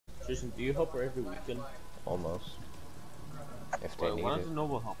Jason, do you help her every weekend? Almost. If they need why it. doesn't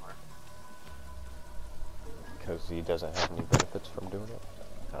Noble help her? Because he doesn't have any benefits from doing it.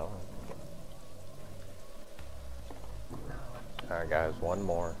 I don't know. Alright guys, one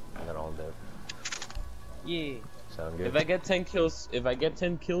more, and then I'll do. Yeah. Sound good? If I get 10 kills,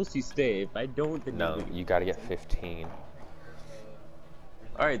 you stay. If I don't, then No, you leave. you gotta get 15.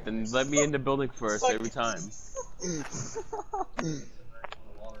 Alright, then let me in the building first every time.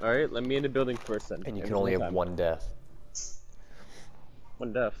 Alright, let me in the building first then. And you can only have one death.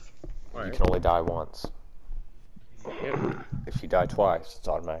 One death. All You right. can only die once. Yep. If you die twice, it's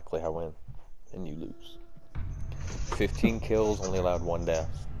automatically I win. And you lose. 15 kills, only allowed one death.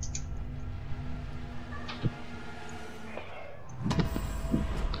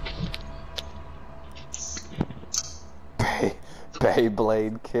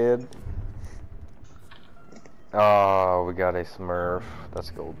 Beyblade kid. Oh, we got a Smurf. That's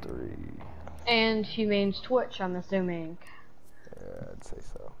gold 3. And she means Twitch, I'm assuming. Yeah, I'd say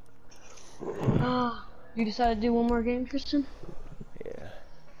so. You decided to do one more game, Tristan? Yeah.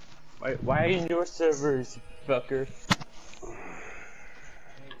 Why in your servers, fucker?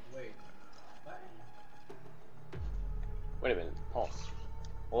 Wait a minute, pulse.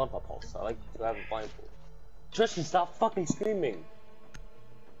 Hold on, pulse. I like to have a blindfold. Tristan, stop fucking screaming.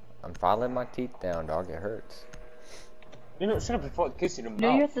 I'm filing my teeth down, dog. It hurts. You know, shut up before I kiss you in the No,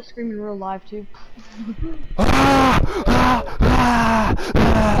 mouth. you have to scream in real life too.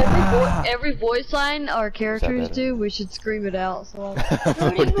 every voice line our characters do, we should scream it out. So like,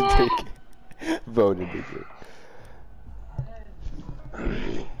 Voted to do.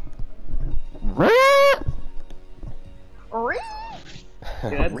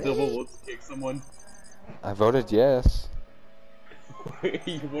 Can I double vote to kick someone? I voted yes.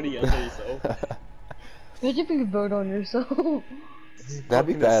 You want to yell at yourself? Imagine if you could vote on yourself. That'd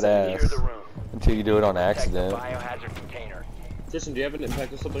be badass. Until you do it on accident. Jason, do you have an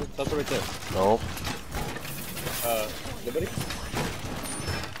impact or something? That's right there. Nope. Nobody?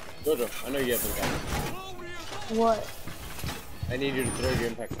 Jojo, I know you have impact. What? I need you to throw your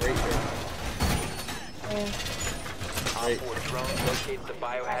impact right here. Right. Drone locates the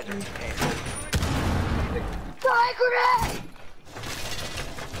biohazard container. Die grenade!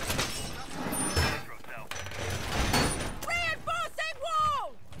 Reinforcing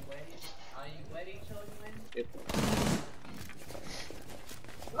wall! Yep.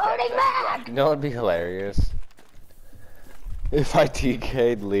 Loading back! You know what'd be hilarious? If I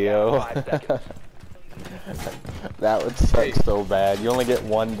TK'd Leo. 5 seconds. That would suck so bad. You only get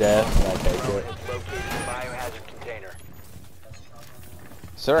one death and I take it. Located the biohazard container.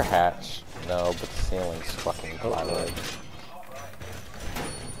 Is there a hatch? No, but the ceiling's fucking plywood.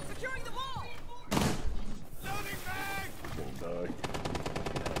 Securing the wall!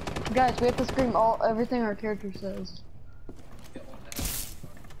 Guys, we have to scream everything our character says.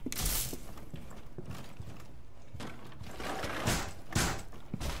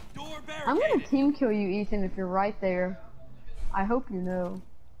 I'm gonna team kill you, Ethan, if you're right there. I hope you know.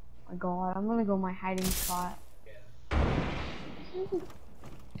 My god, I'm gonna go my hiding spot.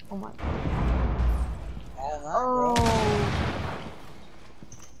 Oh my god. Oh.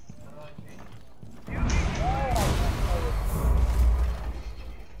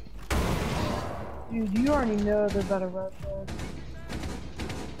 Dude, you already know they're better red flag.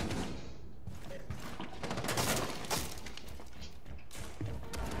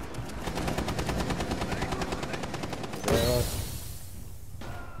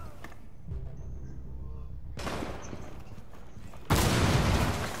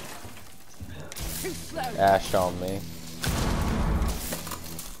 Ash on me.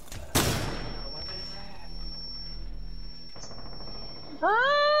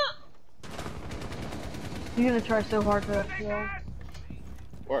 Ah! You're gonna try so hard for that kill.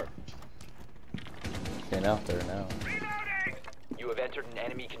 Work. Getting out there now. You have entered an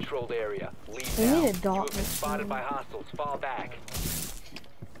enemy-controlled area. Leave We now. need a You have dot been this spotted time. by hostiles. Fall back.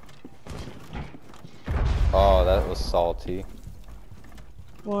 Oh, that was salty.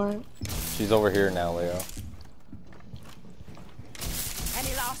 What? She's over here now, Leo.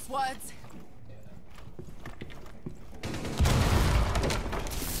 Any last words?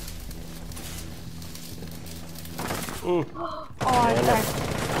 Oh, I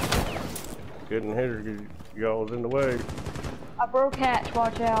Couldn't hit her because y'all was in the way. broke hatch,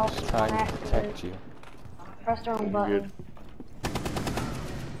 watch out. Just trying to Accident. protect you. Press the wrong You're button. good.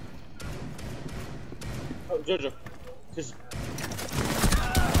 Oh, Jojo. Just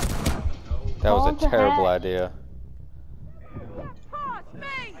That was On a to terrible hatch. idea. Pass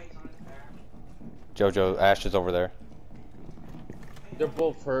me! Jojo, Ash is over there. They're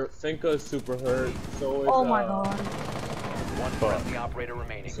both hurt. Finka is super hurt. So is Oh my god. One friendly operator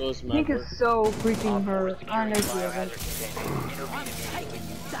remaining. So is Pink Maverick. is so Op freaking 4 hurt. is I know securing she the is. biohazard container. Intervene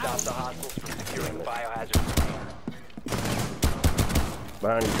immediately. Stop the hostiles from securing the biohazard container.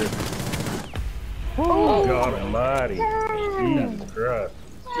 Behind you, Tristan. Oh, God almighty. dang. Jesus Christ.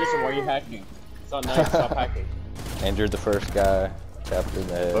 Tristan, why are you hacking? It's not nice. Stop hacking. Injured the first guy. Tapped in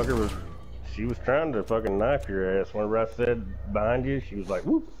the head. Fucker was, she was trying to fucking knife your ass. Whenever I said behind you, she was like,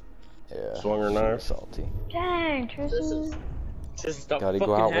 whoop. Yeah. Swung her she knife. was salty. Dang, Tristan. Just stop Gotta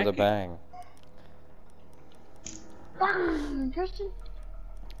fucking go out hacking. with a bang. Bang, Tristan.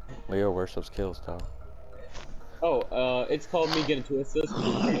 Leo, where's those kills, dog? Oh, it's called me getting 2 assists.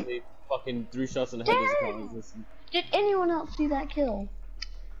 Apparently, fucking 3 shots in the head doesn't count as assist. Did anyone else see that kill?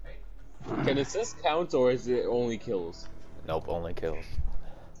 Can assist count or is it only kills? Nope, only kills.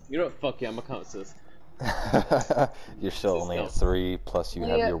 You know what? Fuck yeah, I'm gonna count assist. You're still Assist only at count. 3, plus you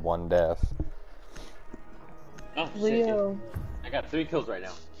have Leo. your 1 death. Oh shit! Leo, I got 3 kills right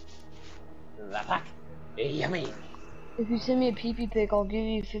now. La fuck! Yummy! if you send me a PP pic, I'll give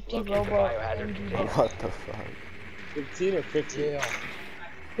you 50 Locate the Robux. biohazard and container. What the fuck? 15 or 15?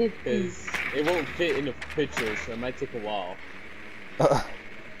 50. Because it won't fit in the picture, so it might take a while.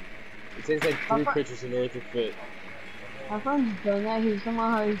 It takes like 3 pictures in order to fit. My friend's done that. He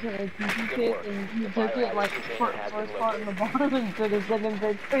somehow he sent a PP pic and he took it like the first part in the bottom and took a second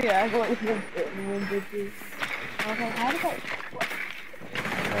picture. Yeah, I thought he was in one picture. I was like, how did that?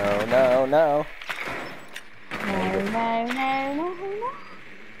 No, no, no. No.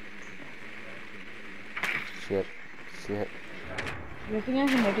 Shit. Shit. You think I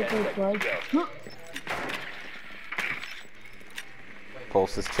can make it to the plug?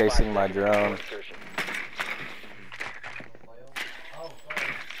 Pulse is chasing my drone. Insertion.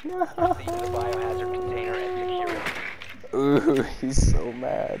 Proceed to the biohazard container and secure it. Ooh, he's so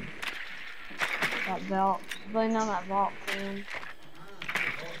mad. That belt. Laying down that vault, man.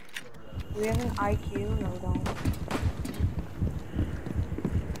 Do we have an IQ? No, we don't.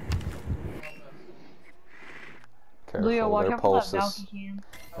 Careful, Leo, watch their out for that pulse Valky is, cam.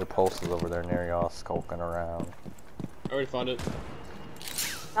 their pulse is over there near y'all, skulking around. I already found it.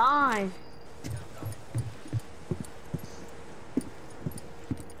 Nice.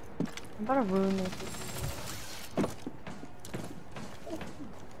 I'm about to ruin this.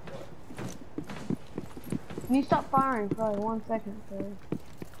 Can you stop firing for like 1 second, please?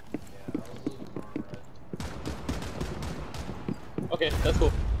 Okay, that's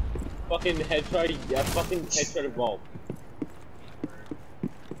cool. Fucking headshot, yeah, fucking headshot evolved.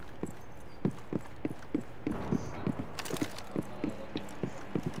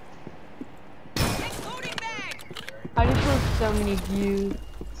 Exploding mag! I just heard so many views.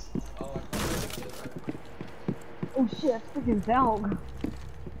 Oh shit, that's freaking Valg.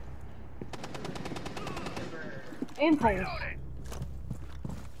 Impulse.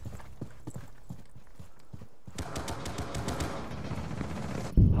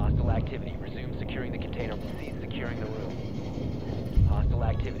 Hostile activity. Resume securing the container. Proceed securing the room. Hostile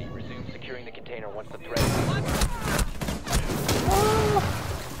activity. Resume securing the container once the threat is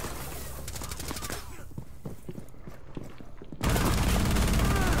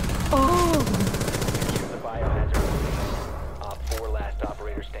Oh! secure the biohazard container. Op 4 last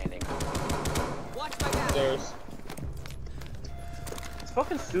operator standing. Watch my back! There's. It's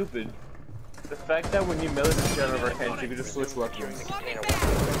fucking stupid. The fact that when you melee the shit out of our hands, you can just switch Securing weapons. the container once the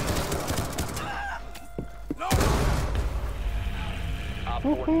threat is Op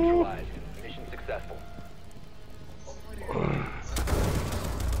 4 neutralized. Mission successful.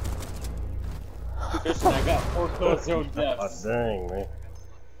 Tristan, I got 4 kills, 0 God deaths. dang, man.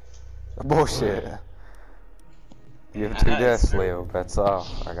 Bullshit. You have 2 deaths, Leo. Bets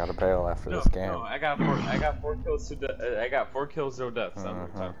off. I gotta bail after this game. No, I got 4 kills, 2 I got 4 kills, 0 deaths.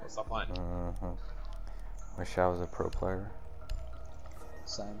 Stop lying. Wish I was a pro player.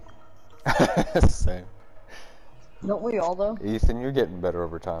 Same. Same. Don't we all though? Ethan, you're getting better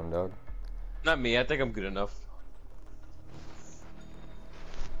over time, dog. Not me, I think I'm good enough.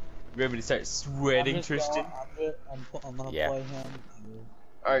 You ready to start sweating, Tristan? I'm gonna Yeah. play him.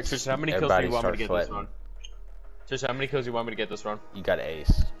 Alright, Tristan, how many kills do Everybody you want me to start get this sweating. round? Tristan, how many kills do you want me to get this round? You got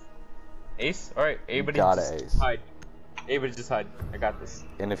ace. Ace? Alright, everybody Got just ace. hide. Everybody just hide. I got this.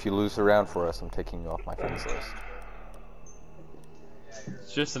 And if you lose the round for us, I'm taking you off my friends list.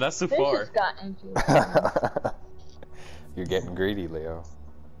 Tristan, that's too They far. just got into it. You're getting greedy, Leo.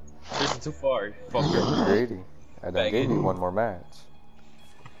 Tristan, too far. You're Fucker. getting greedy. I done Bag gave it. you one more match.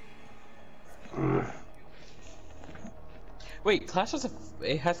 Wait, Clash has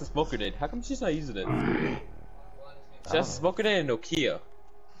a smoke grenade. How come she's not using it? Just smoking it in Nokia.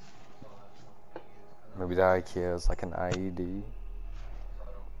 Maybe the IKEA is like an IED.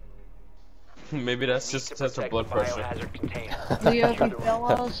 Maybe that's just a test for blood pressure. Biohazard container. Leo,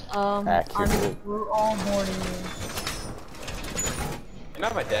 fellas, Accurate. we're all boarding you. You're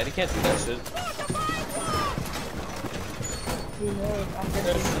not my dad, he can't do that shit. Who knows? I'm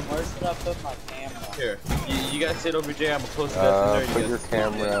gonna Tristan, where should I put my camera? Here, you guys sit over Jay, I'm a close passenger. Put your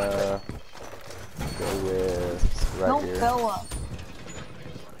camera. Go with right Don't here. fella.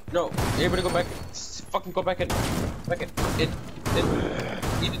 No, everybody go back. Just fucking go back in. Back in. In.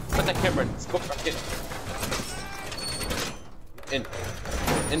 Put that camera in. Let's go back in.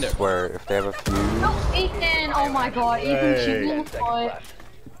 In there. Swear, if they have a fuse. No, Ethan! Oh my god, Ethan, shoot me in 10 the seconds foot. left.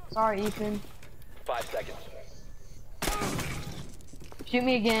 Sorry, Ethan. 5 seconds. Shoot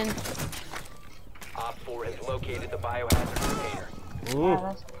me again. Op 4 has located the biohazard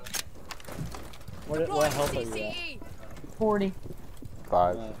container. What health are you at? 40.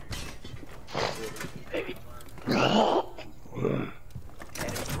 5. Enemy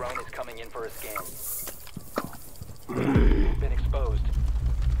drone is coming in for a scan. You've been exposed.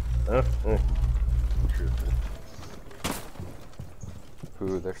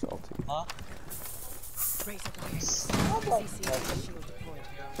 Ooh, they're salty. Huh?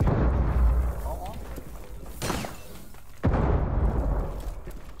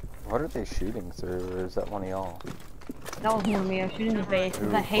 What are they shooting through, or is that one of y'all? That was more me. I was shooting the base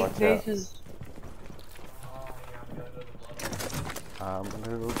because Ooh, I hate watch out. bases. I'm a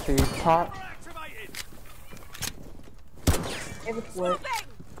little teapot. It was split.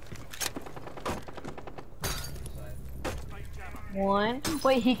 One.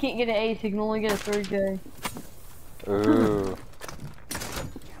 Wait, he can't get an ace. He can only get a third guy. Ooh.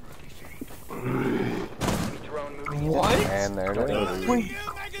 Drone moving. What? And there it is. Wait,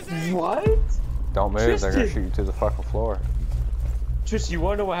 what? Don't move, they're gonna Tristan. shoot you to the fucking floor. Trish, you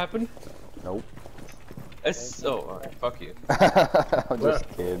wanna know what happened? Nope. Alright, fuck you. I'm just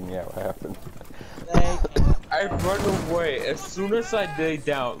kidding, yeah, what happened? I run away as soon as I lay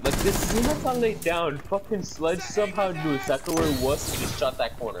down. Like, as soon as I lay down, fucking Sledge somehow knew exactly where he was and just shot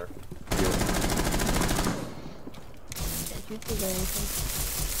that corner.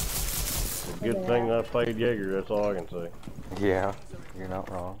 Good thing I played Jaeger, that's all I can say. Yeah, you're not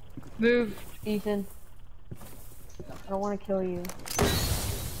wrong. Move, Ethan. I don't want to kill you.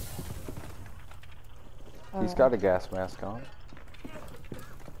 He's got a gas mask on.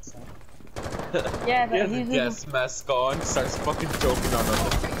 Yeah, He but has a he's gas mask on, starts fucking joking on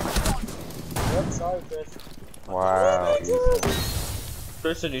us. What? Sorry, Tristan. Wow, Ethan.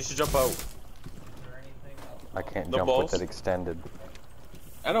 Tristan, you should jump out. I can't No jump balls? with it extended.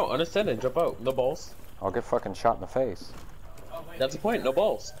 I don't understand it, jump out. No balls. I'll get fucking shot in the face. That's the point, no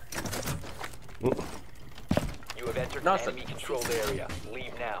balls. You have entered No, an enemy controlled area.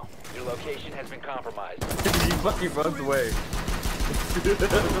 Leave now. Your location has been compromised. He fucking runs away. What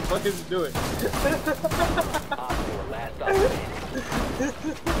the fuck is he doing? Op 4 last stop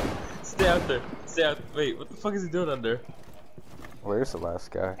standing. Stay out there. Stay out. Wait, what the fuck is he doing under? Where's the last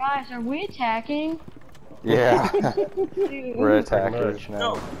guy? Guys, are we attacking? Yeah, Dude. we're attackers now.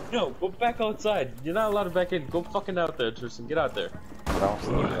 No, no, go back outside. You're not allowed to back in. Go fucking out there, Tristan. Get out there. I don't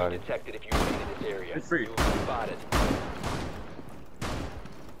see anybody. Detected if you remain in this area. It's free. You will be spotted.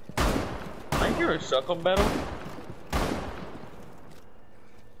 I hear a shotgun battle.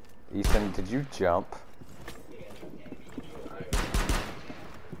 Ethan, did you jump?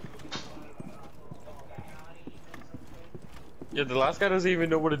 Yeah, the last guy doesn't even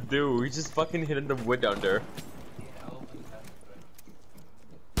know what to do. He's just fucking hitting the wood down there.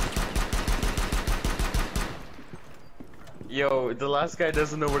 Yo, the last guy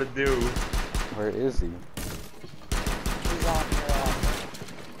doesn't know what to do. Where is he? He's on he's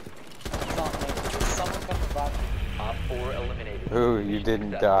on me. Is someone coming back? Op 4 eliminated. Ooh, you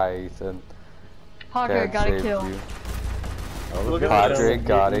didn't die, Ethan. Parker Dad got a saved kill. you. Look at Padre that.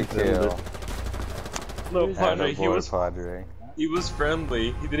 got a kill. No, Padre, Attaboy, Padre. he was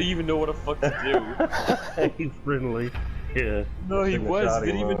friendly. He didn't even know what the fuck to do. He's friendly. Yeah. No, he Shouldn't have was. shot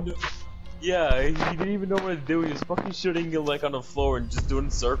He didn't him even up. know. Yeah, he didn't even know what to do. He was fucking shooting like on the floor and just doing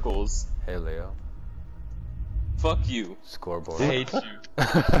circles. Hey, Leo. Fuck you. Scoreboard. I hate you.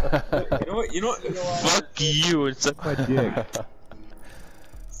 You know what? You know what? Fuck you. It's like my dick.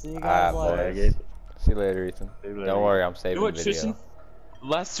 See you Ah, guys boy. later. See you later, Ethan. See you later. Don't worry, I'm You saving know what, the video. Tristan?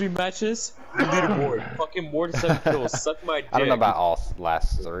 Last 3 matches, you leaderboard. Fucking more than 7 kills. Suck my dick. I don't know about all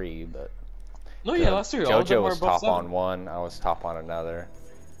last 3, but No, yeah, last 3. All of them JoJo were was above top 7. on one. I was top on another.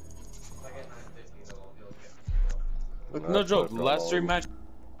 No joke. Last 3 matches,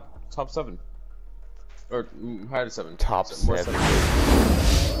 top 7. Or higher to 7. Top More 7. 7.